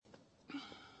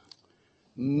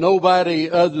Nobody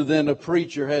other than a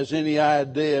preacher has any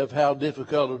idea of how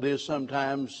difficult it is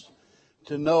sometimes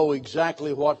to know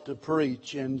exactly what to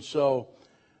preach. And so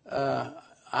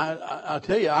I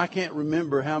tell you, I can't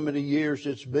remember how many years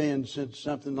it's been since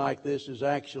something like this has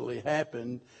actually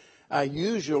happened. I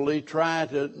usually try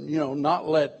to, not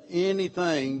let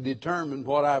anything determine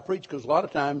what I preach, because a lot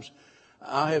of times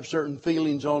I have certain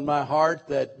feelings on my heart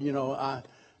that,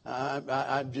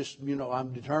 I just,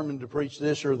 I'm determined to preach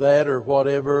this or that or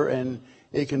whatever, and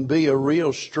it can be a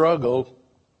real struggle.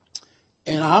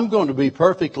 And I'm going to be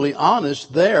perfectly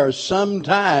honest, there are some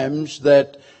times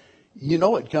that,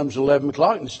 it comes 11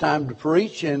 o'clock and it's time to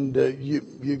preach, and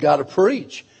you got to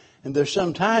preach. And there's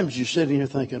sometimes you're sitting here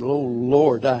thinking, oh,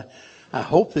 Lord, I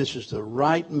hope this is the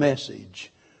right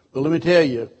message. But let me tell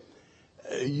you,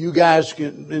 you guys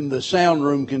in the sound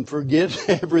room can forget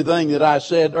everything that I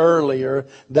said earlier.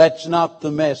 That's not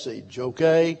the message,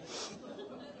 okay?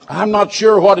 I'm not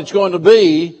sure what it's going to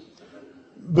be,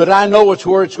 but I know it's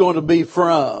where it's going to be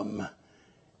from.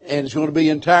 And it's going to be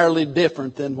entirely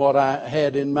different than what I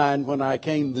had in mind when I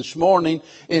came this morning.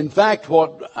 In fact,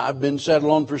 what I've been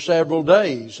settled on for several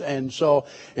days. And so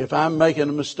if I'm making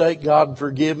a mistake, God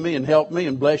forgive me and help me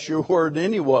and bless your word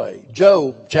anyway.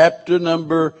 Job chapter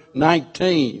number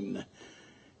 19.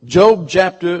 Job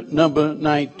chapter number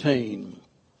 19.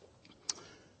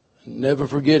 Never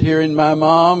forget hearing my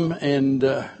mom and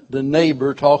the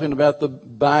neighbor talking about the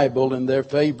Bible and their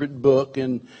favorite book,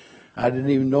 and I didn't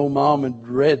even know Mom had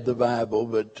read the Bible,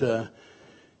 but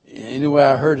anyway,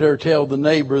 I heard her tell the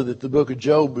neighbor that the book of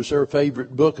Job was her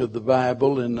favorite book of the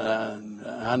Bible, and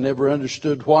I never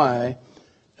understood why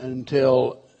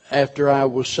until after I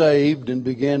was saved and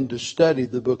began to study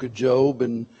the book of Job,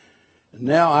 and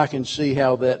now I can see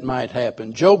how that might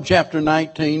happen. Job chapter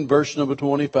 19, verse number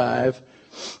 25.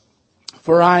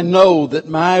 For I know that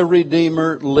my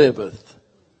Redeemer liveth,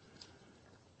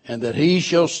 and that he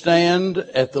shall stand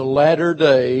at the latter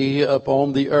day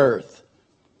upon the earth.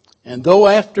 And though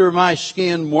after my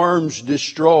skin worms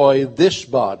destroy this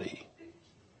body,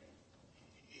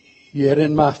 yet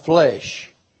in my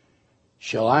flesh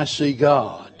shall I see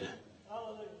God.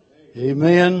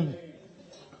 Amen.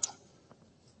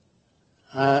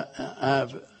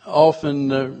 I've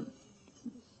often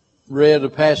read a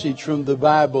passage from the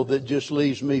Bible that just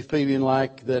leaves me feeling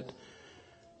like that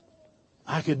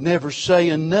I could never say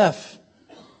enough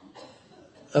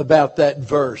about that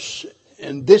verse.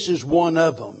 And this is one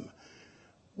of them.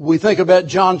 We think about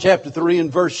John chapter 3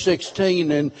 and verse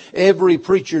 16, and every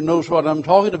preacher knows what I'm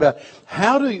talking about.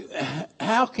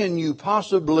 How can you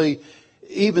possibly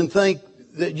even think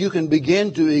that you can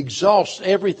begin to exhaust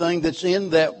everything that's in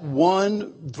that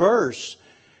one verse?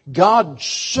 God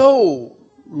so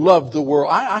loved the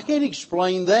world. I can't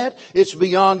explain that. It's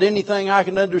beyond anything I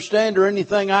can understand or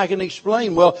anything I can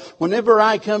explain. Well, whenever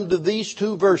I come to these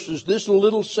two verses, this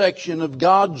little section of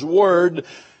God's Word,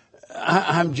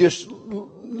 I'm just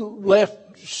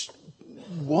left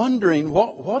wondering,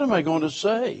 what am I going to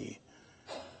say?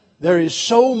 There is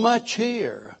so much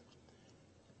here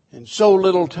and so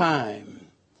little time.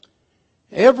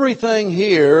 Everything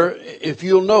here, if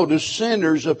you'll notice,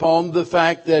 centers upon the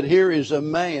fact that here is a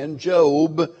man,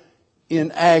 Job,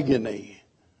 in agony.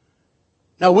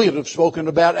 Now, we could have spoken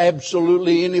about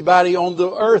absolutely anybody on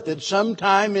the earth at some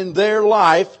time in their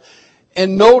life,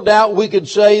 and no doubt we could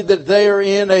say that they are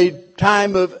in a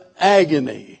time of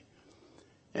agony.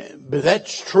 But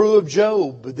that's true of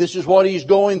Job. This is what he's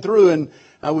going through, and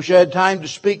I wish I had time to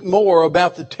speak more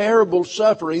about the terrible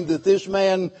suffering that this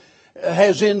man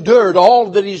has endured,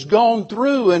 all that he's gone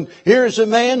through. And here's a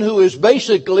man who has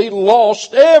basically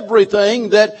lost everything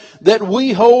that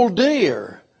we hold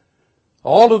dear.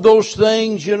 All of those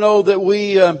things, that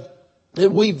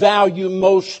we value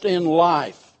most in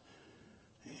life.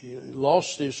 He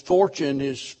lost his fortune,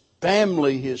 his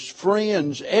family, his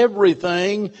friends,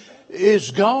 everything is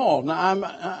gone.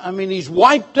 I mean, he's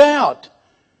wiped out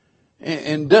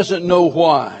and doesn't know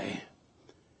why.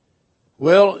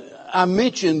 Well, I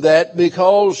mention that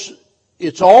because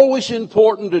it's always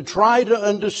important to try to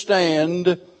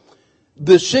understand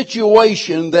the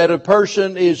situation that a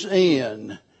person is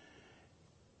in.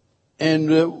 And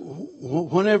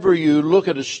whenever you look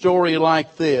at a story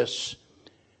like this,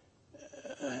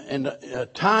 and a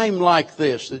time like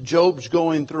this that Job's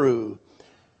going through,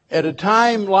 at a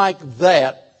time like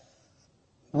that,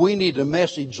 we need a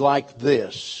message like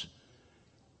this.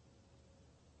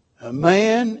 A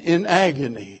man in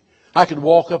agony. I could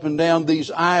walk up and down these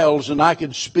aisles and I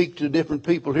could speak to different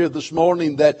people here this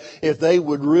morning that if they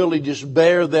would really just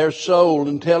bare their soul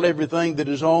and tell everything that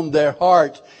is on their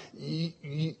heart,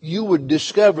 you would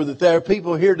discover that there are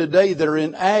people here today that are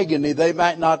in agony. They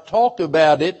might not talk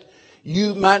about it.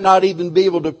 You might not even be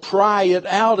able to pry it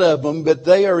out of them, but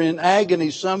they are in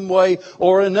agony some way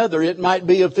or another. It might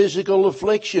be a physical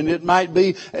affliction. It might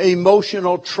be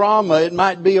emotional trauma. It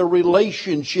might be a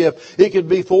relationship. It could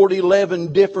be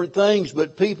 11 different things,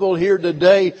 but people here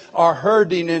today are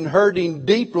hurting and hurting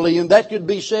deeply, and that could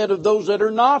be said of those that are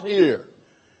not here.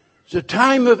 It's a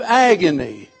time of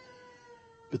agony.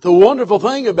 But the wonderful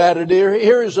thing about it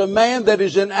here is a man that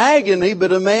is in agony,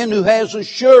 but a man who has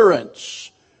assurance.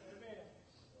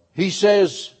 He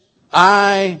says,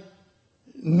 I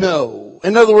know.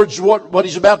 In other words, what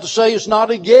he's about to say is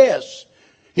not a guess.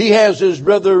 He has, as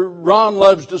Brother Ron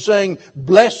loves to sing,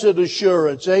 blessed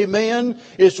assurance. Amen.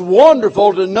 It's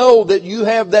wonderful to know that you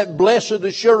have that blessed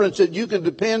assurance that you can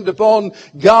depend upon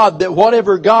God, that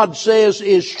whatever God says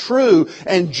is true.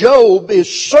 And Job is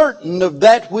certain of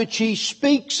that which he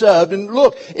speaks of. And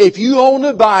look, if you own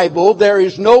a Bible, there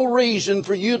is no reason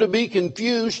for you to be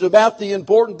confused about the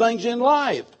important things in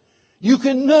life. You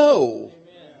can know.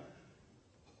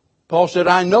 Paul said,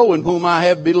 I know in whom I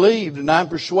have believed, and I'm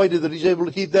persuaded that he's able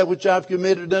to keep that which I've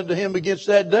committed unto him against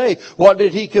that day. What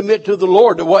did he commit to the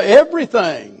Lord? Well,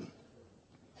 everything.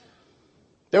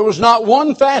 There was not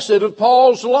one facet of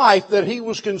Paul's life that he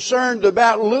was concerned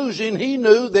about losing. He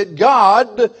knew that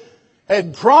God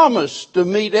had promised to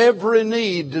meet every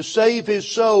need, to save his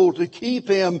soul, to keep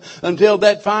him until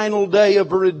that final day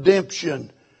of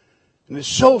redemption. And it's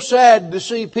so sad to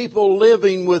see people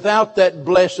living without that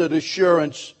blessed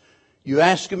assurance. You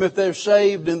ask them if they're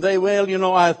saved and they,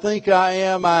 I think I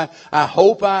am. I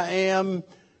hope I am.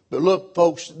 But look,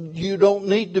 folks, you don't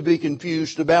need to be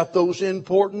confused about those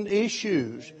important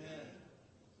issues.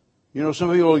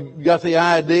 Some people got the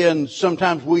idea, and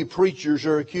sometimes we preachers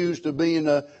are accused of being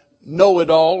a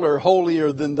know-it-all or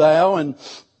holier than thou. And,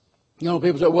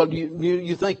 people say, well,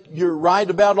 you think you're right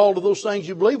about all of those things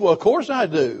you believe? Well, of course I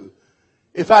do.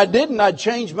 If I didn't, I'd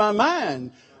change my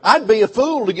mind. I'd be a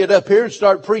fool to get up here and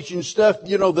start preaching stuff,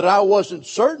 that I wasn't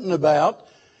certain about.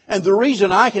 And the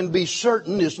reason I can be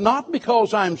certain is not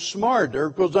because I'm smarter,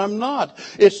 because I'm not.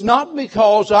 It's not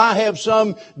because I have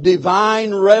some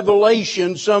divine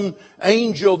revelation, some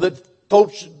angel that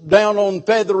floats down on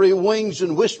feathery wings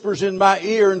and whispers in my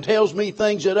ear and tells me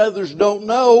things that others don't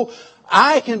know.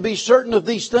 I can be certain of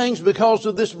these things because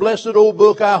of this blessed old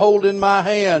book I hold in my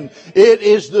hand. It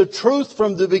is the truth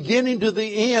from the beginning to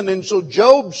the end. And so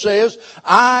Job says,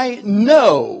 I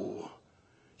know.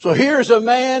 So here's a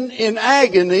man in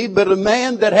agony, but a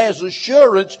man that has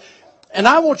assurance. And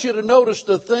I want you to notice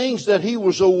the things that he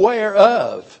was aware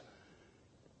of.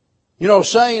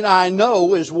 Saying I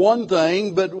know is one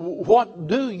thing, but what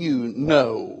do you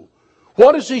know?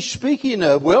 What is he speaking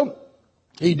of? Well,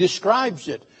 he describes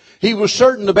it. He was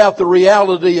certain about the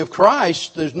reality of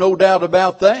Christ. There's no doubt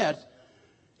about that.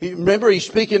 Remember, he's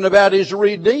speaking about his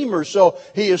Redeemer. So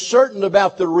he is certain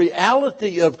about the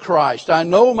reality of Christ. I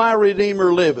know my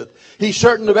Redeemer liveth. He's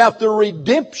certain about the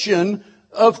redemption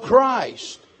of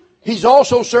Christ. He's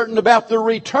also certain about the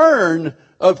return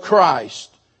of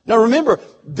Christ. Now remember,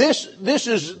 this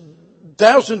is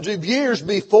thousands of years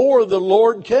before the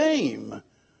Lord came.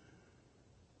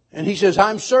 And he says,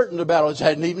 I'm certain about it. It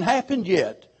hadn't even happened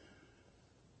yet.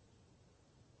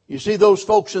 You see, those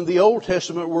folks in the Old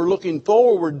Testament were looking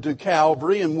forward to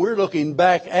Calvary, and we're looking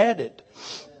back at it.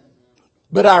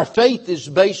 But our faith is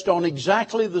based on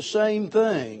exactly the same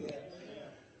thing.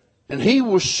 And he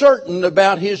was certain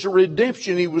about his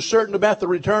redemption. He was certain about the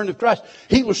return of Christ.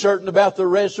 He was certain about the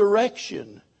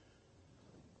resurrection.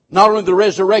 Not only the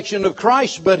resurrection of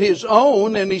Christ, but his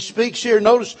own. And he speaks here,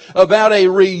 notice, about a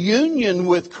reunion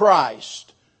with Christ.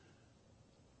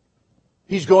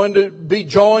 He's going to be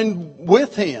joined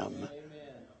with him.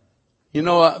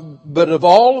 But of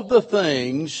all of the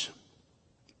things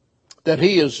that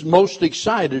he is most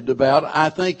excited about, I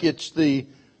think it's the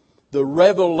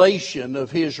revelation of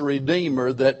his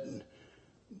Redeemer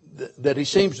that he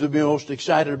seems to be most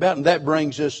excited about. And that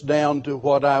brings us down to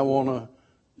what I want to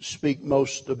speak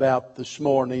most about this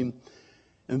morning.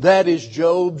 And that is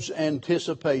Job's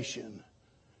anticipation.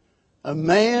 A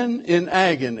man in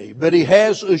agony, but he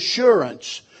has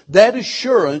assurance. That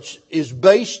assurance is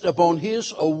based upon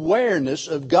his awareness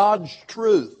of God's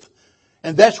truth.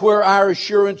 And that's where our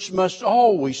assurance must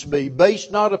always be,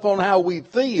 based not upon how we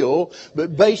feel,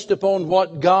 but based upon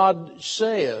what God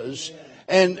says.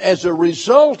 And as a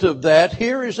result of that,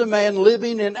 here is a man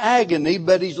living in agony,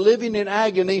 but he's living in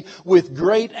agony with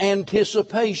great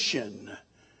anticipation.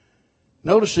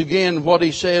 Notice again what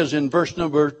he says in verse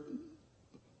number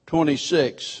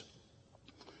 26.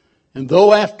 And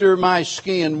though after my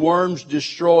skin worms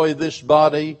destroy this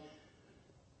body,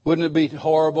 wouldn't it be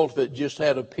horrible if it just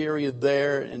had a period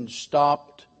there and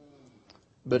stopped?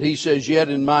 But he says, yet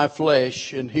in my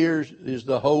flesh, and here is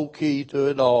the whole key to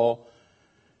it all,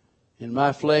 in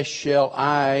my flesh shall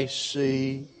I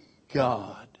see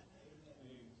God.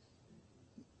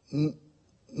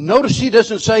 Notice he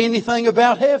doesn't say anything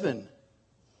about heaven.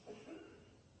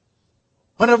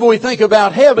 Whenever we think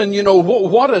about heaven,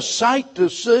 what a sight to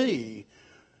see.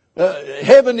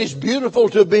 Heaven is beautiful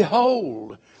to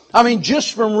behold. I mean,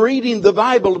 just from reading the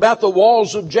Bible about the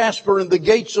walls of jasper and the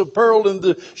gates of pearl and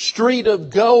the street of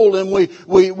gold, and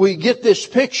we get this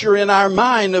picture in our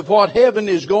mind of what heaven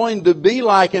is going to be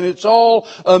like, and it's all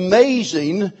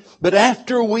amazing. But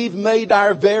after we've made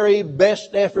our very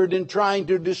best effort in trying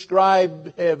to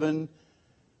describe heaven,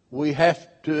 we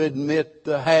have to admit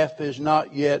the half has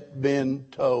not yet been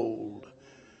told.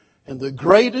 And the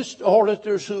greatest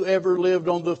orators who ever lived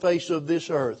on the face of this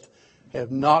earth have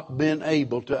not been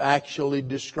able to actually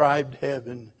describe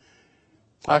heaven.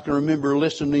 I can remember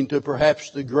listening to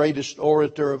perhaps the greatest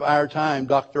orator of our time,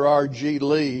 Dr. R.G.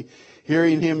 Lee,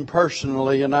 hearing him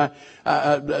personally, and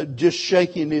I just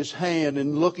shaking his hand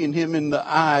and looking him in the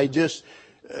eye just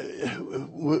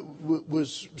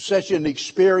was such an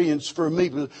experience for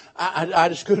me. I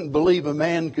just couldn't believe a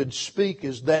man could speak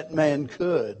as that man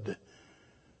could.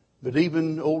 But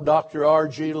even old Dr.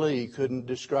 R.G. Lee couldn't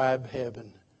describe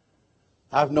heaven.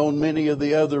 I've known many of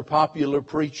the other popular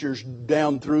preachers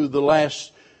down through the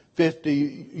last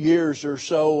 50 years or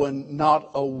so, and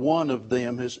not a one of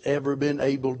them has ever been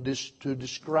able to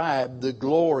describe the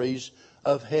glories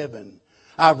of heaven.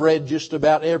 I've read just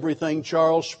about everything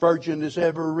Charles Spurgeon has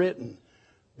ever written,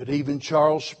 but even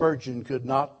Charles Spurgeon could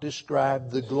not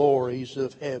describe the glories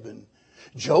of heaven.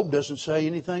 Job doesn't say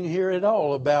anything here at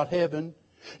all about heaven.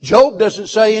 Job doesn't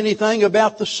say anything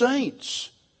about the saints.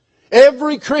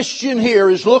 Every Christian here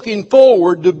is looking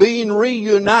forward to being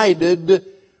reunited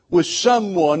with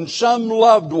someone, some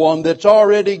loved one that's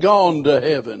already gone to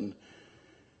heaven.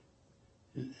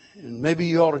 And maybe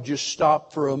you ought to just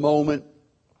stop for a moment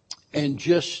and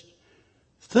just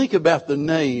think about the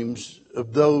names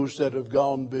of those that have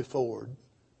gone before.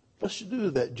 Let's do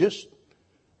that.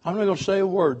 I'm not going to say a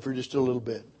word for just a little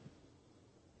bit.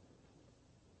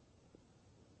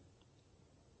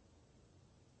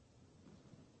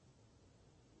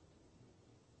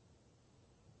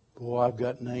 Boy, I've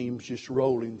got names just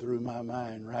rolling through my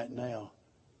mind right now.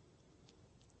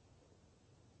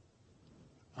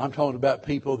 I'm talking about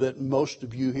people that most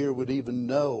of you here would even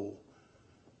know.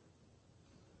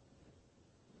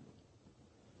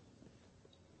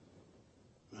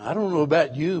 I don't know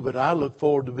about you, but I look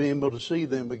forward to being able to see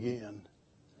them again.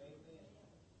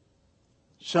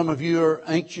 Some of you are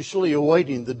anxiously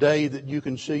awaiting the day that you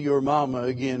can see your mama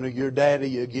again or your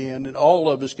daddy again. And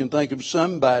all of us can think of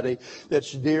somebody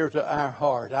that's dear to our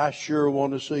heart. I sure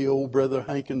want to see old Brother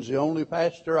Hankins, the only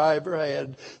pastor I ever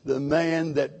had, the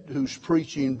man whose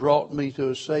preaching brought me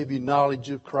to a saving knowledge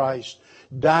of Christ,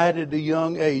 died at a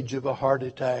young age of a heart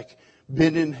attack,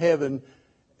 been in heaven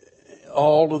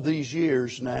all of these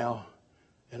years now.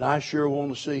 And I sure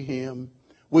want to see him.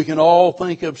 We can all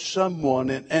think of someone,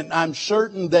 and I'm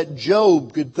certain that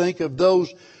Job could think of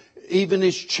those, even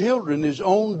his children, his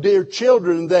own dear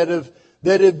children that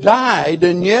have died,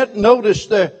 and yet notice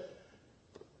there,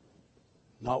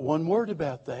 not one word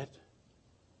about that.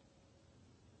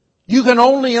 You can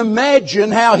only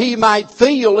imagine how he might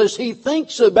feel as he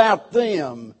thinks about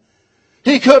them.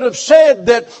 He could have said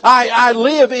that I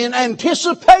live in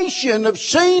anticipation of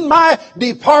seeing my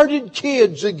departed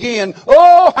kids again.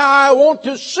 Oh, how I want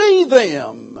to see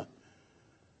them.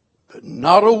 But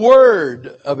not a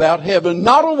word about heaven.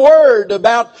 Not a word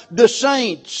about the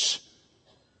saints.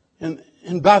 And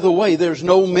by the way, there's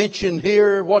no mention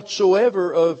here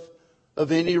whatsoever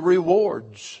of any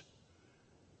rewards.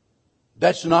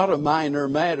 That's not a minor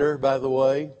matter, by the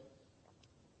way.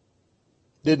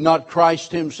 Did not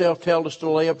Christ himself tell us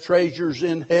to lay up treasures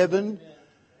in heaven?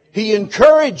 He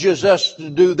encourages us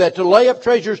to do that, to lay up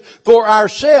treasures for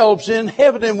ourselves in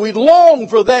heaven. And we long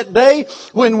for that day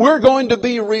when we're going to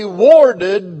be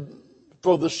rewarded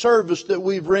for the service that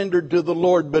we've rendered to the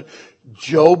Lord. But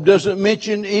Job doesn't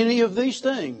mention any of these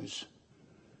things.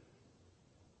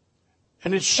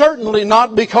 And it's certainly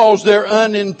not because they're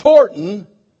unimportant.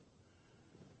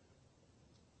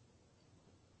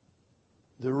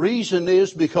 The reason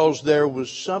is because there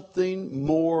was something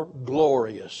more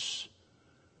glorious,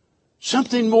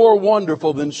 something more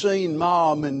wonderful than seeing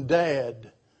Mom and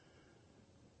Dad,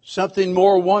 something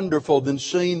more wonderful than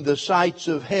seeing the sights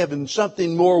of heaven,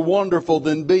 something more wonderful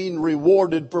than being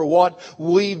rewarded for what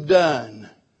we've done.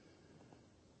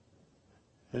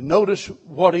 And notice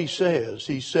what he says.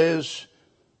 He says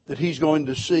that he's going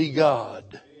to see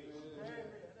God.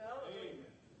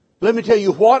 Let me tell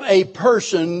you, what a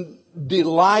person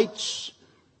delights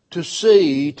to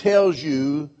see tells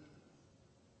you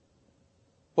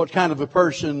what kind of a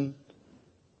person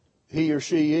he or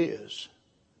she is.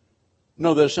 You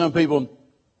know, there's some people,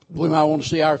 we might want to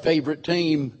see our favorite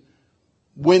team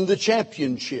win the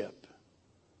championship.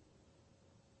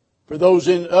 For those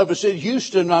of us in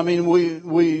Houston, I mean,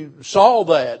 we saw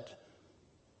that.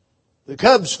 The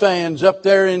Cubs fans up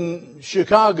there in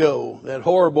Chicago, that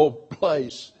horrible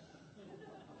place,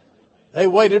 they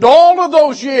waited all of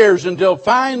those years until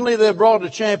finally they brought a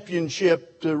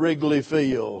championship to Wrigley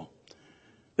Field.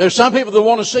 There's some people that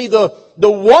want to see the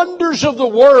wonders of the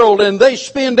world, and they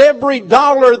spend every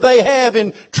dollar they have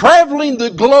in traveling the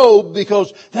globe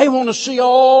because they want to see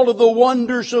all of the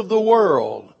wonders of the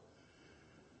world.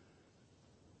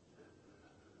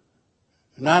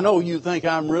 And I know you think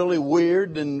I'm really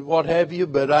weird and what have you,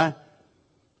 but I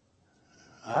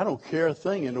don't care a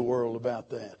thing in the world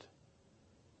about that.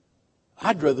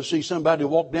 I'd rather see somebody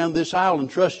walk down this aisle and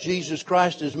trust Jesus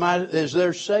Christ as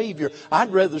their Savior.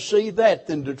 I'd rather see that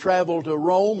than to travel to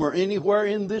Rome or anywhere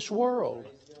in this world.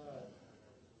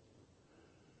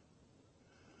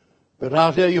 But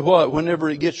I'll tell you what, whenever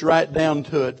it gets right down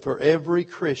to it, for every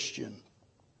Christian,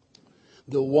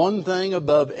 the one thing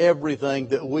above everything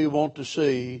that we want to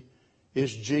see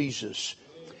is Jesus.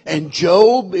 And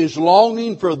Job is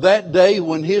longing for that day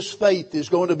when his faith is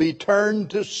going to be turned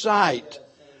to sight.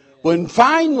 When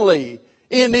finally,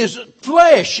 in his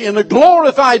flesh, in a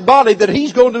glorified body, that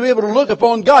he's going to be able to look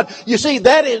upon God. You see,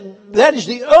 that is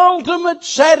the ultimate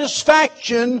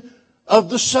satisfaction of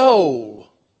the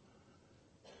soul.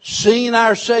 Seeing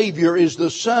our Savior is the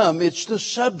sum, it's the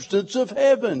substance of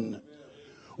heaven.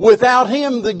 Without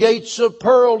Him, the gates of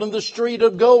pearl and the street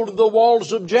of gold and the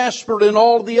walls of jasper and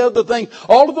all the other things,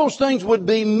 all of those things would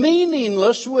be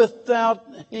meaningless without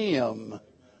Him.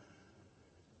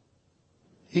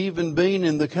 Even being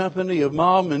in the company of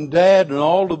Mom and Dad and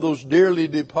all of those dearly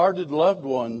departed loved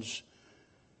ones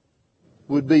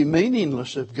would be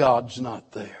meaningless if God's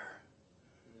not there.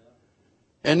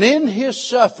 And in His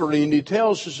suffering, He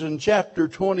tells us in chapter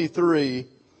 23,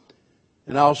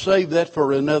 and I'll save that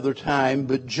for another time,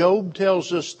 but Job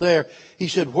tells us there, he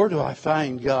said, where do I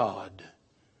find God?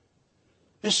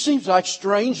 This seems like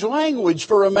strange language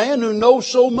for a man who knows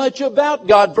so much about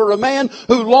God, for a man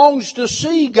who longs to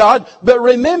see God. But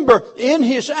remember, in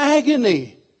his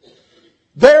agony,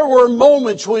 there were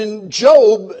moments when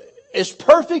Job, as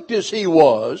perfect as he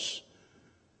was,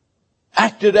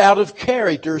 acted out of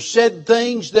character, said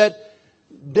things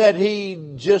that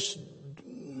he just,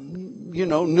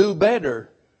 knew better.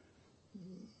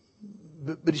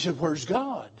 But he said, where's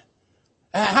God?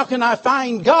 How can I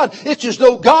find God? It's as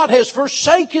though God has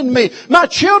forsaken me. My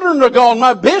children are gone.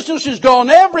 My business is gone.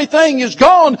 Everything is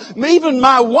gone. Even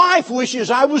my wife wishes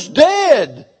I was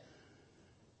dead.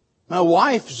 My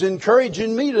wife's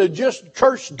encouraging me to just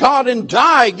curse God and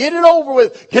die. Get it over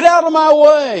with. Get out of my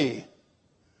way.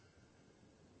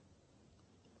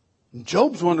 And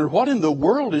Job's wondering, what in the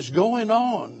world is going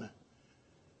on?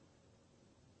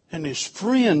 And his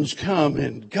friends come,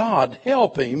 and God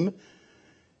help him.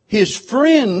 His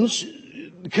friends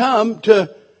come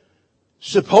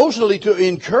supposedly to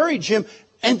encourage him,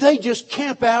 and they just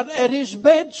camp out at his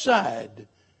bedside.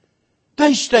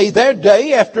 They stay there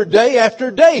day after day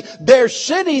after day. They're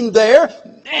sitting there,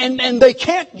 and they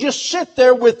can't just sit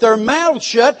there with their mouths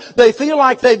shut. They feel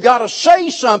like they've got to say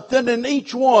something, and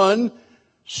each one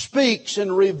speaks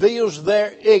and reveals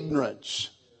their ignorance.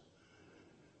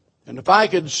 And if I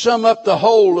could sum up the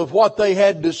whole of what they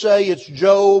had to say, it's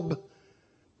Job,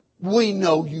 we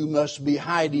know you must be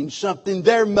hiding something.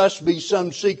 There must be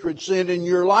some secret sin in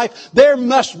your life. There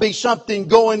must be something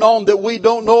going on that we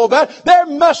don't know about. There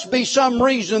must be some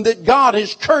reason that God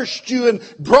has cursed you and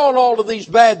brought all of these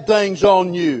bad things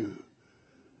on you.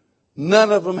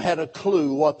 None of them had a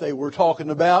clue what they were talking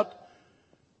about.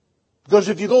 Because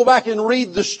if you go back and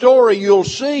read the story, you'll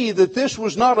see that this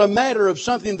was not a matter of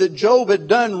something that Job had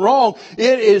done wrong.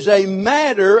 It is a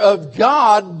matter of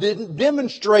God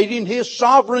demonstrating His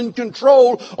sovereign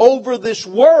control over this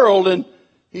world. And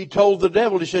He told the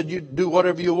devil, He said, you do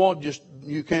whatever you want, just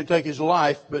you can't take his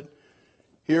life. But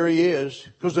Here he is.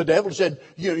 Because the devil said,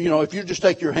 you know, if you just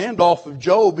take your hand off of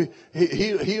Job,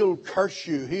 he'll curse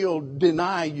you. He'll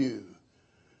deny you.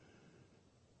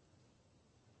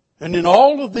 And in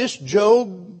all of this,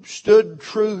 Job stood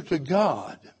true to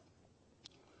God.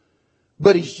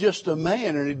 But he's just a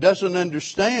man and he doesn't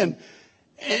understand.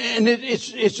 And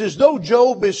it's as though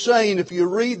Job is saying, if you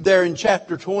read there in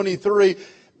chapter 23,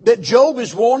 that Job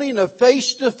is wanting a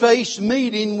face-to-face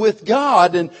meeting with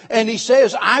God. And he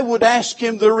says, I would ask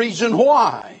him the reason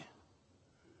why.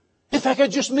 If I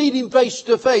could just meet him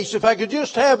face-to-face, if I could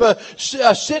just have a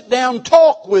sit-down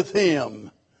talk with him.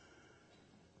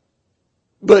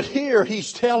 But here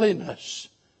he's telling us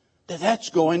that that's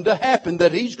going to happen,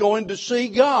 that he's going to see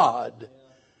God.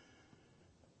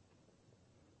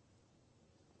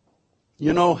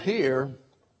 You know, here,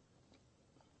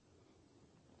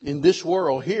 in this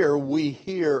world here, we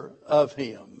hear of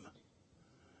him.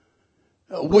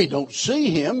 We don't see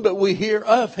him, but we hear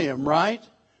of him, right?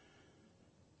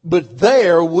 But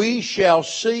there we shall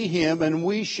see him and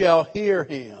we shall hear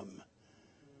him.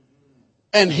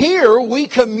 And here we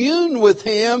commune with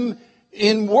him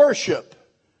in worship.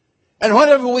 And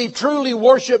whenever we truly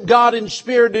worship God in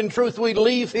spirit and truth, we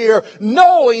leave here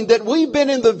knowing that we've been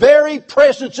in the very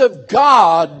presence of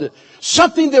God.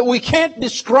 Something that we can't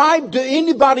describe to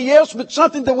anybody else, but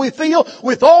something that we feel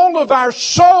with all of our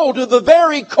soul to the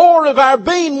very core of our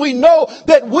being. We know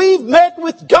that we've met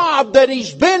with God, that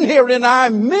he's been here in our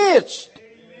midst.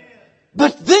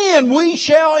 But then we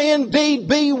shall indeed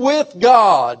be with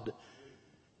God.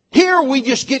 Here we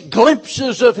just get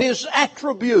glimpses of his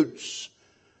attributes.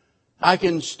 I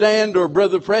can stand, or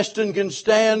Brother Preston can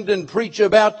stand and preach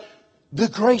about the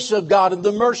grace of God and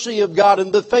the mercy of God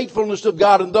and the faithfulness of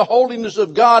God and the holiness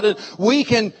of God. And we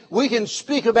can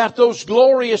speak about those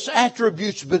glorious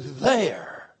attributes. But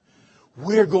there,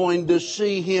 we're going to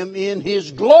see him in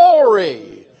his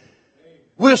glory.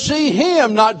 We'll see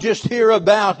him, not just hear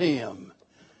about him.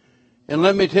 And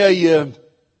let me tell you,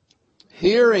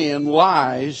 herein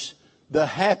lies the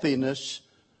happiness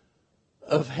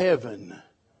of heaven.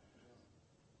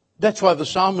 That's why the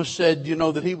psalmist said, you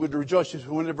know, that he would rejoice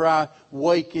whenever I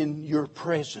wake in your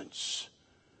presence.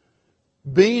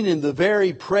 Being in the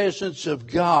very presence of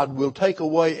God will take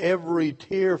away every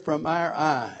tear from our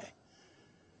eye.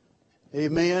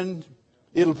 Amen.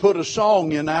 It'll put a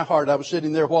song in our heart. I was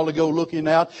sitting there a while ago looking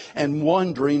out and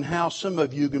wondering how some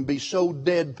of you can be so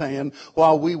deadpan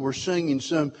while we were singing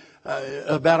some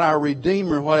about our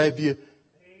Redeemer, what have you.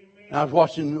 I was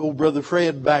watching old Brother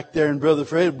Fred back there, and Brother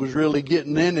Fred was really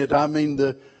getting in it. I mean,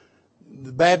 the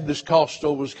Baptist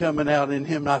Costal was coming out in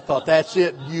him, and I thought, that's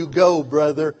it, you go,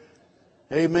 brother.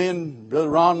 Amen. Brother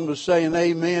Ron was saying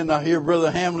amen. I hear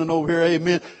Brother Hamlin over here,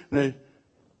 amen. And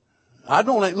I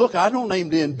don't aim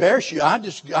to embarrass you.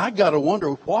 I got to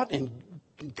wonder what in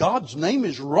God's name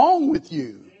is wrong with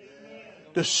you.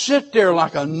 To sit there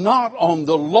like a knot on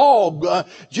the log,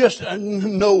 just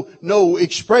no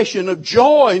expression of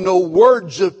joy, no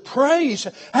words of praise.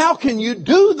 How can you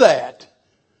do that?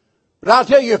 But I'll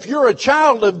tell you, if you're a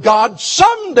child of God,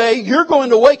 someday you're going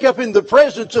to wake up in the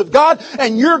presence of God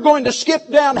and you're going to skip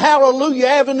down Hallelujah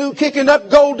Avenue, kicking up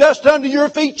gold dust under your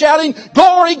feet, shouting,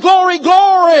 glory, glory,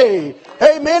 glory.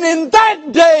 Amen. In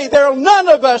that day, there'll none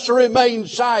of us remain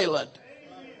silent.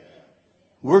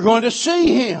 We're going to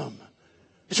see him.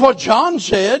 It's what John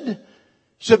said.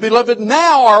 He said, beloved,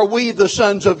 now are we the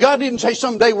sons of God. He didn't say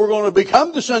someday we're going to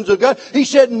become the sons of God. He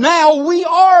said, now we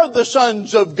are the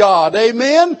sons of God.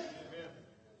 Amen?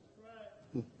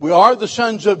 We are the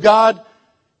sons of God.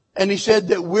 And he said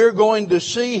that we're going to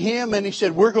see him. And he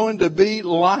said we're going to be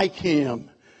like him.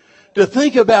 To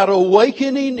think about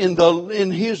awakening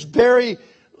in his very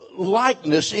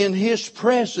likeness, in his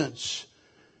presence.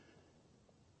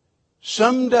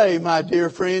 Someday, my dear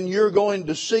friend, you're going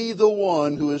to see the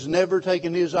one who has never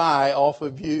taken his eye off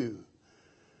of you.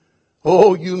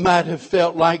 Oh, you might have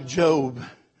felt like Job.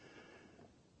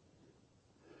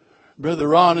 Brother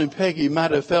Ron and Peggy might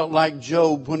have felt like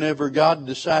Job whenever God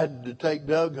decided to take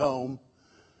Doug home.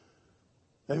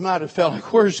 They might have felt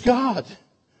like, where's God?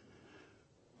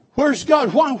 Where's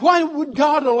God? Why would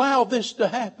God allow this to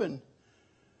happen?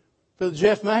 Brother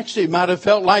Jeff Maxey might have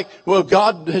felt like, well,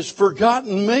 God has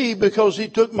forgotten me because he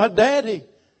took my daddy.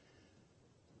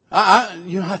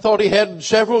 I thought he had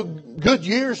several good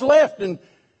years left. And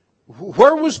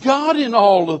where was God in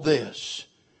all of this?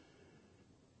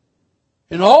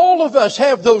 And all of us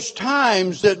have those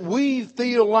times that we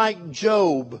feel like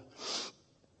Job.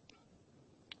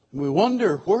 We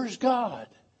wonder, where's God?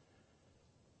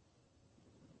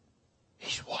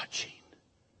 He's watching.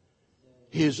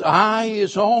 His eye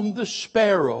is on the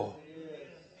sparrow.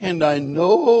 And I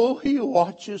know He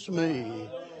watches me.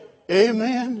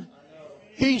 Amen.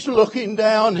 He's looking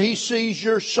down. He sees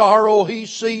your sorrow. He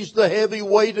sees the heavy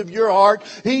weight of your heart.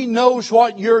 He knows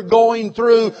what you're going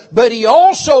through. But He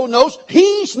also knows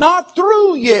He's not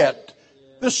through yet.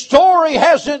 The story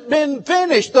hasn't been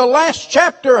finished. The last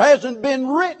chapter hasn't been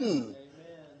written.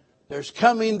 There's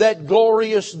coming that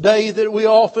glorious day that we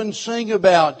often sing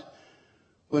about,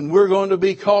 when we're going to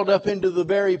be called up into the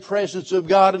very presence of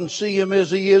God and see Him as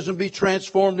He is and be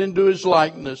transformed into His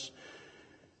likeness.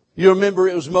 You remember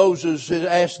it was Moses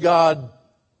that asked God.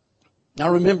 I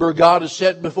remember God has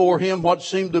set before him what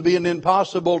seemed to be an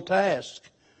impossible task.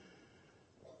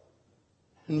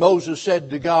 And Moses said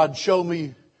to God, show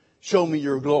me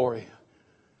your glory.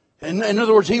 And in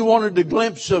other words, he wanted a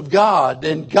glimpse of God.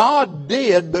 And God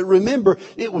did, but remember,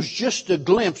 it was just a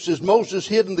glimpse as Moses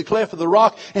hid in the cleft of the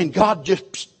rock and God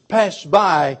just passed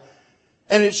by.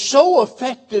 And it so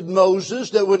affected Moses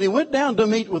that when he went down to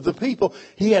meet with the people,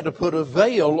 he had to put a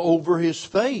veil over his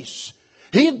face.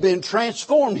 He had been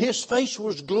transformed. His face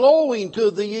was glowing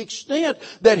to the extent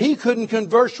that he couldn't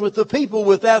converse with the people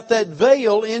without that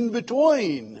veil in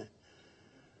between.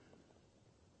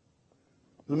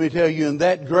 Let me tell you, in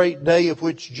that great day of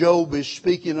which Job is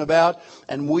speaking about,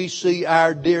 and we see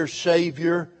our dear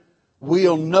Savior,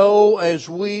 we'll know as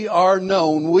we are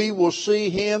known. We will see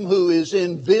Him who is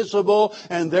invisible,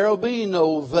 and there'll be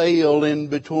no veil in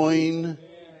between.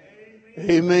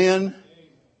 Amen.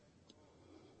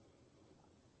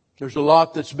 There's a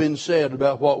lot that's been said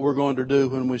about what we're going to do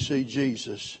when we see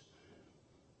Jesus.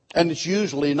 And it's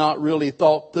usually not really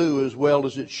thought through as well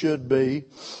as it should be.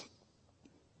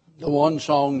 The one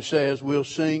song says, we'll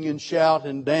sing and shout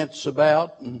and dance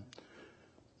about. And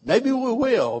maybe we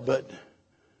will, but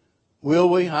will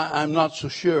we? I'm not so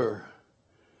sure.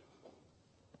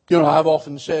 You know, I've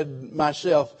often said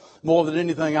myself, more than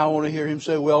anything, I want to hear Him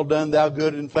say, well done, thou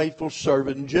good and faithful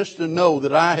servant. And just to know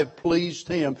that I have pleased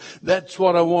Him, that's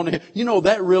what I want to hear. You know,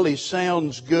 that really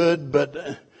sounds good,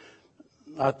 but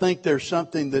I think there's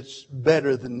something that's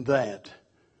better than that.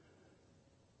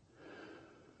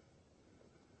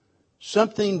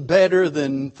 Something better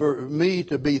than for me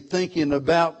to be thinking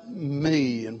about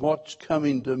me and what's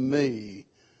coming to me.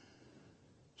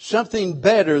 Something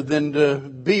better than to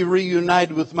be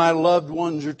reunited with my loved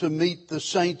ones or to meet the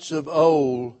saints of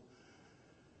old.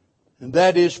 And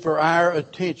that is for our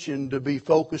attention to be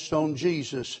focused on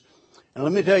Jesus. And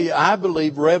let me tell you, I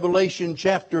believe Revelation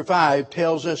chapter 5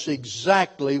 tells us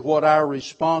exactly what our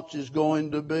response is going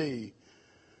to be.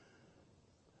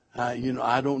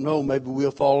 I don't know, maybe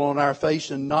we'll fall on our face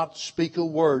and not speak a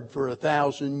word for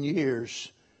 1,000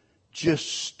 years. Just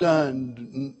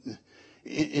stunned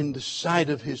in the sight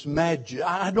of His majesty.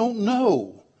 I don't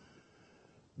know.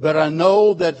 But I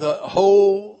know that the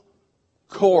whole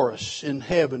chorus in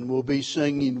heaven will be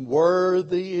singing,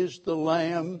 worthy is the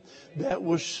Lamb that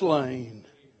was slain.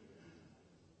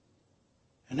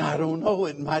 And I don't know,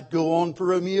 it might go on for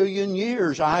 1,000,000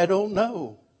 years. I don't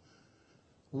know.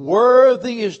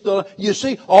 Worthy is the... You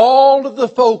see, all of the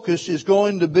focus is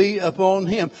going to be upon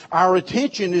Him. Our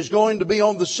attention is going to be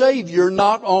on the Savior,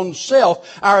 not on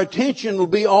self. Our attention will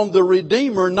be on the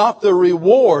Redeemer, not the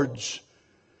rewards.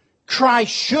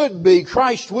 Christ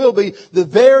will be the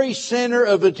very center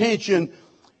of attention.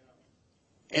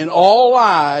 And all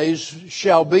eyes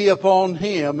shall be upon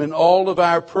Him, and all of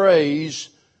our praise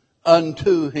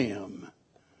unto Him.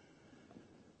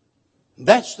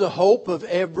 That's the hope of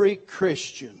every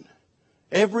Christian,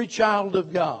 every child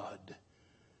of God.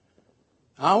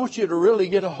 I want you to really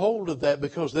get a hold of that,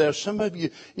 because there are some of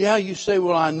you, you say,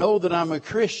 well, I know that I'm a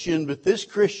Christian, but this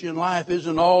Christian life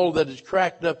isn't all that it's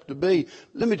cracked up to be.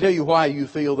 Let me tell you why you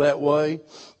feel that way.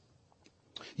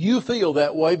 You feel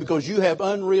that way because you have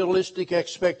unrealistic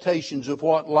expectations of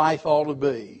what life ought to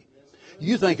be.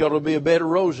 You think it ought to be a bed of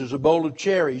roses, a bowl of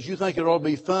cherries. You think it ought to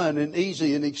be fun and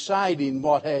easy and exciting,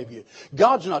 what have you.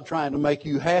 God's not trying to make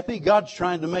you happy. God's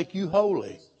trying to make you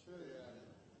holy.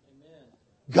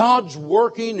 God's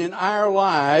working in our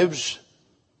lives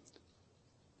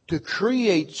to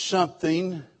create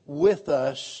something with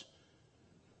us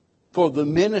for the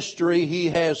ministry He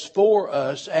has for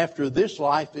us after this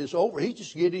life is over. He's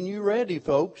just getting you ready,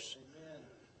 folks.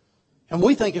 And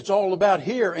we think it's all about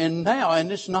here and now.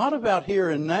 And it's not about here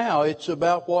and now. It's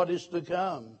about what is to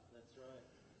come. That's right.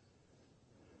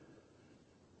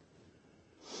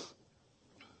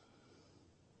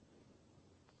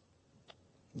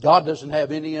 God doesn't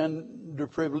have any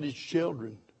underprivileged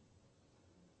children.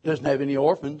 Doesn't have any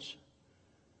orphans.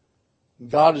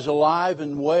 God is alive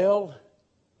and well.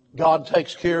 God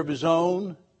takes care of His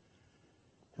own.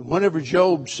 And whenever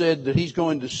Job said that he's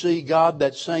going to see God,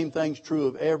 that same thing's true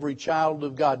of every child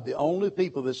of God. The only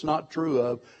people that's not true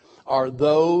of are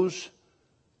those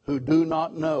who do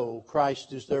not know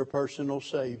Christ is their personal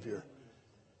Savior.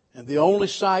 And the only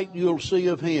sight you'll see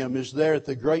of Him is there at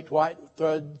the great white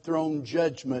throne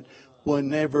judgment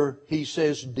whenever He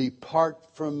says,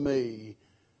 "Depart from me,"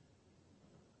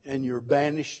 and you're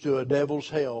banished to a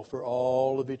devil's hell for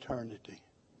all of eternity.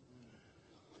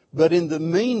 But in the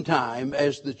meantime,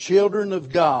 as the children of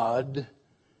God,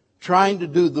 trying to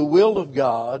do the will of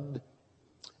God,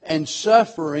 and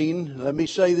suffering, let me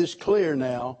say this clear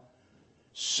now,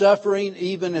 suffering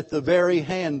even at the very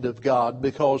hand of God,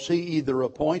 because He either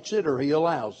appoints it or He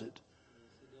allows it.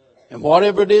 And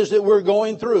whatever it is that we're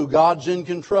going through, God's in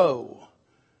control.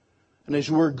 And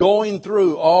as we're going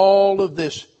through all of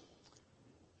this,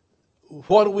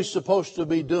 what are we supposed to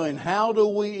be doing? How do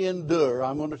we endure?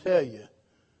 I'm going to tell you.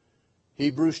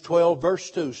 Hebrews 12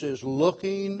 verse 2 says,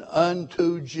 looking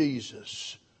unto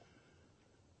Jesus.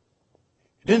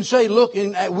 It didn't say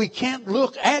looking at, we can't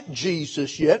look at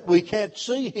Jesus yet. We can't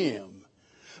see Him.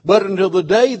 But until the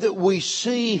day that we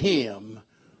see Him,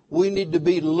 we need to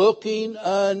be looking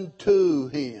unto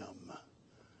Him.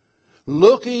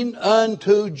 Looking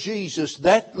unto Jesus.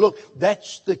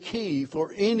 That's the key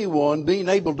for anyone being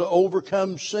able to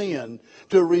overcome sin,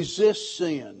 to resist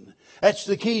sin. That's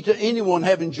the key to anyone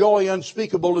having joy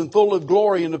unspeakable and full of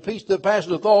glory and a peace that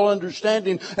passeth all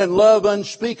understanding and love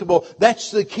unspeakable. That's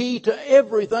the key to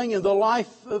everything in the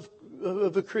life of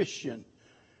a Christian,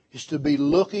 is to be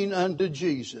looking unto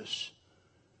Jesus.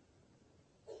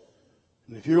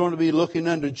 And if you're going to be looking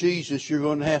unto Jesus, you're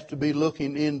going to have to be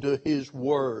looking into His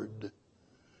Word.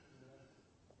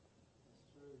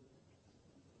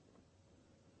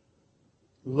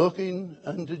 Looking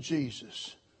unto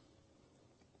Jesus.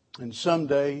 And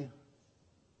someday,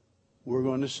 we're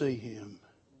going to see Him.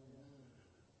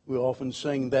 We often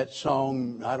sing that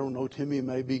song, I don't know, Timmy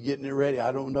may be getting it ready.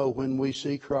 I don't know, when we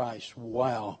see Christ.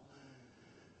 Wow.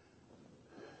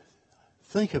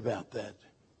 Think about that.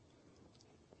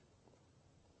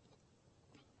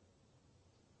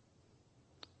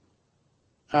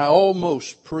 I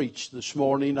almost preached this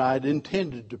morning. I'd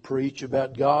intended to preach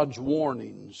about God's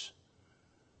warnings.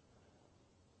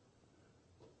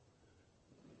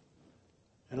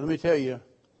 And let me tell you,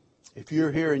 if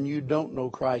you're here and you don't know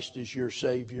Christ as your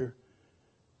Savior,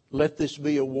 let this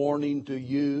be a warning to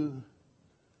you.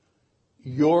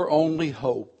 Your only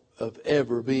hope of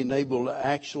ever being able to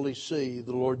actually see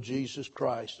the Lord Jesus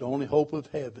Christ, the only hope of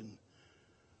heaven,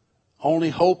 only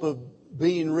hope of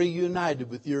being reunited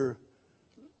with your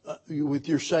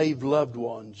saved loved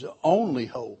ones, the only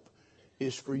hope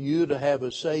is for you to have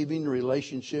a saving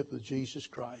relationship with Jesus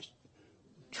Christ.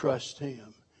 Trust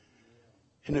Him.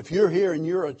 And if you're here and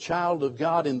you're a child of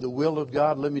God in the will of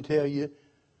God, let me tell you,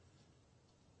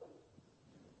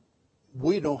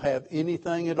 we don't have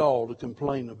anything at all to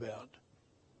complain about.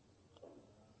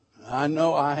 I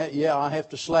know I have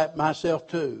to slap myself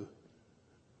too.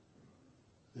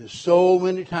 There's so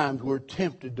many times we're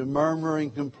tempted to murmur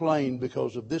and complain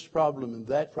because of this problem and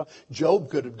that problem.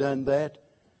 Job could have done that.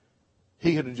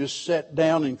 He could have just sat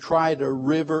down and cried a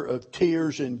river of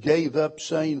tears and gave up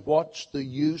saying, what's the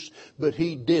use? But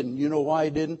he didn't. You know why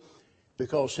he didn't?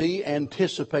 Because he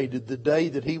anticipated the day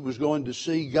that he was going to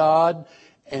see God,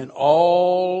 and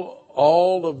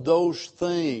all of those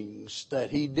things that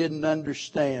he didn't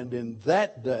understand in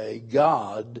that day,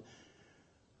 God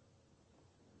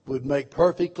would make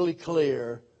perfectly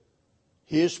clear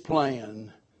His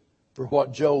plan for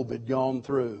what Job had gone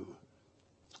through.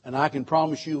 And I can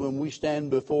promise you, when we stand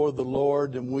before the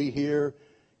Lord and we hear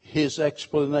His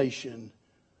explanation,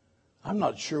 I'm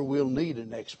not sure we'll need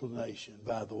an explanation,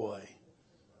 by the way.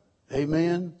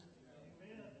 Amen?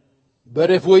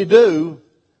 But if we do,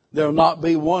 there'll not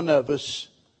be one of us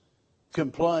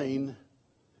complain.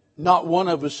 Not one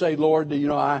of us say, Lord,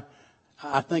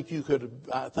 I think you could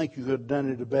have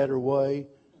done it a better way.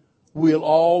 We'll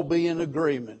all be in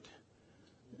agreement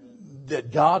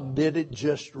that God did it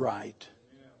just right.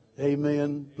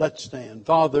 Amen. Let's stand.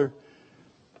 Father,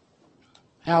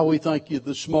 how we thank You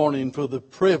this morning for the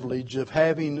privilege of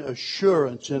having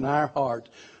assurance in our heart,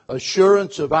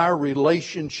 assurance of our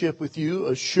relationship with You,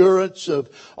 assurance of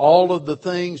all of the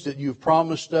things that You've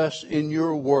promised us in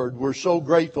Your Word. We're so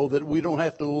grateful that we don't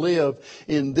have to live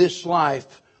in this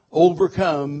life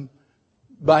overcome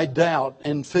by doubt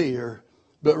and fear,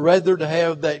 but rather to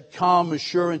have that calm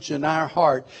assurance in our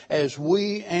heart as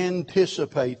we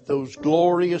anticipate those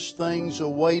glorious things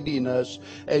awaiting us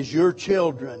as Your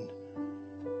children.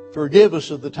 Forgive us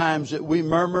of the times that we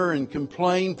murmur and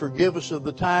complain. Forgive us of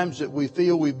the times that we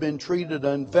feel we've been treated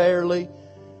unfairly.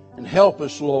 And help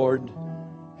us, Lord.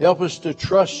 Help us to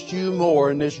trust you more.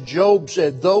 And as Job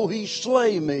said, though he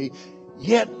slay me,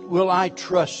 yet will I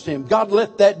trust him. God,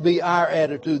 let that be our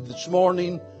attitude this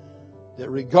morning, that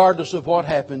regardless of what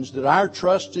happens, that our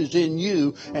trust is in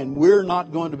you and we're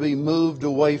not going to be moved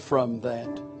away from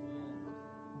that.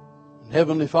 And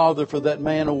Heavenly Father, for that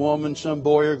man or woman, some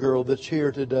boy or girl that's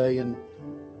here today, and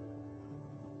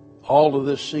all of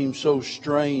this seems so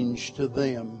strange to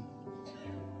them.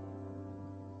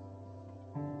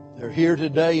 They're here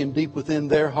today, and deep within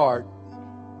their heart,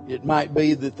 it might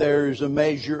be that there's a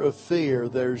measure of fear,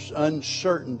 there's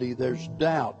uncertainty, there's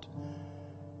doubt.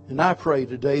 And I pray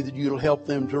today that you'll help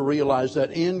them to realize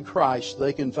that in Christ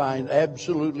they can find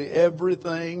absolutely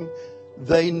everything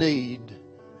they need.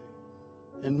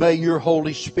 And may your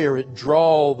Holy Spirit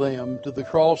draw them to the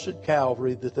cross at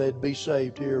Calvary, that they'd be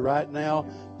saved here right now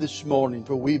this morning.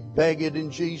 For we beg it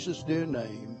in Jesus' dear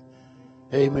name.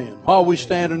 Amen. While we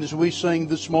stand and as we sing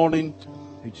this morning,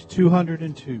 page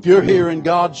 202. If you're hearing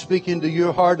God speaking to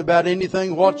your heart about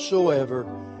anything whatsoever,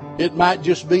 it might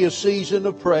just be a season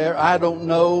of prayer. I don't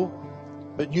know,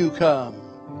 but you come.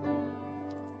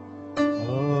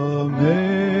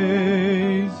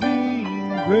 Amazing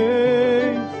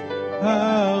grace,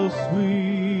 how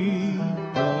sweet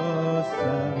the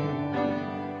sound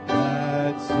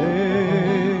that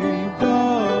saved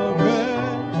a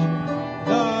wretch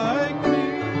like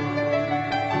me.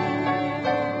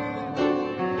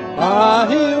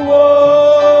 I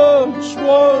once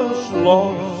was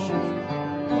lost.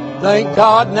 Thank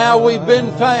God now we've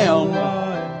been found.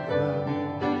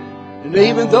 And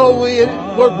even though we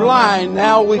were blind,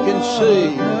 now we can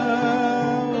see.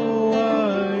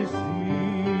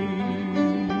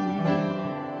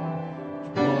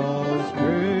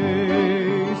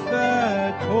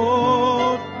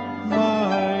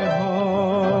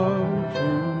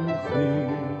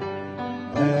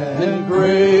 And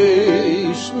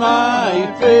grace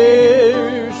my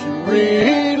fears relieve.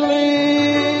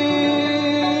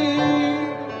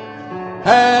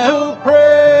 How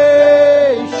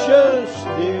precious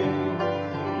did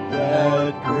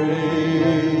that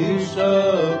grace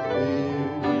appear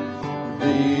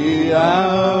the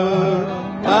hour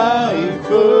I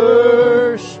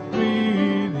first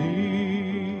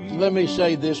believed. Let me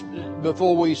say this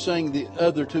before we sing the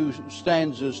other two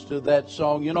stanzas to that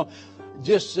song. You know,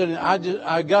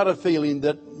 I got a feeling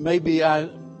that maybe I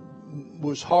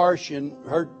was harsh and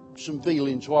hurt some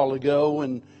feelings a while ago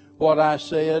and what I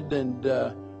said. And,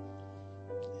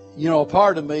 you know, a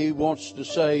part of me wants to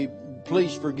say,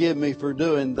 please forgive me for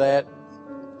doing that.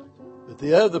 But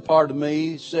the other part of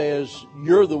me says,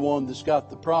 you're the one that's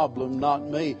got the problem, not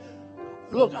me.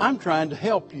 Look, I'm trying to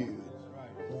help you.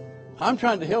 I'm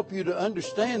trying to help you to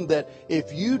understand that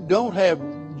if you don't have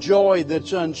joy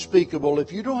that's unspeakable,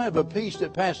 if you don't have a peace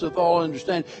that passeth all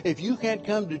understanding, if you can't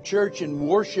come to church and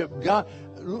worship God,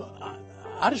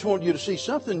 I just want you to see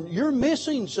something. You're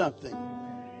missing something.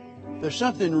 There's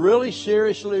something really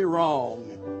seriously wrong.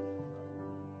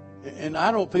 And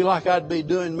I don't feel like I'd be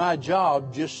doing my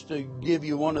job just to give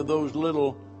you one of those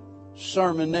little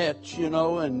sermonettes, you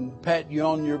know, and pat you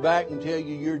on your back and tell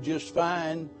you you're just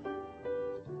fine.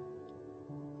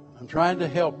 I'm trying to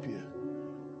help you.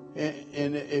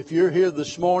 And if you're here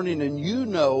this morning and you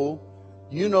know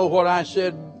what I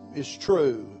said is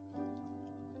true,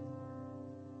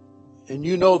 and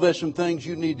you know there's some things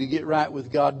you need to get right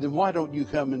with God, then why don't you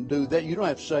come and do that? You don't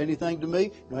have to say anything to me.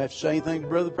 You don't have to say anything to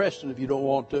Brother Preston if you don't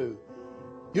want to.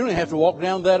 You don't have to walk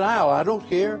down that aisle. I don't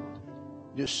care.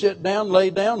 Just sit down, lay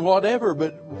down, whatever.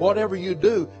 But whatever you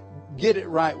do, get it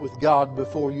right with God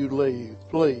before you leave,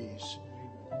 please.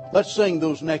 Let's sing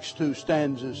those next two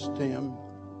stanzas, Tim.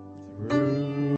 Through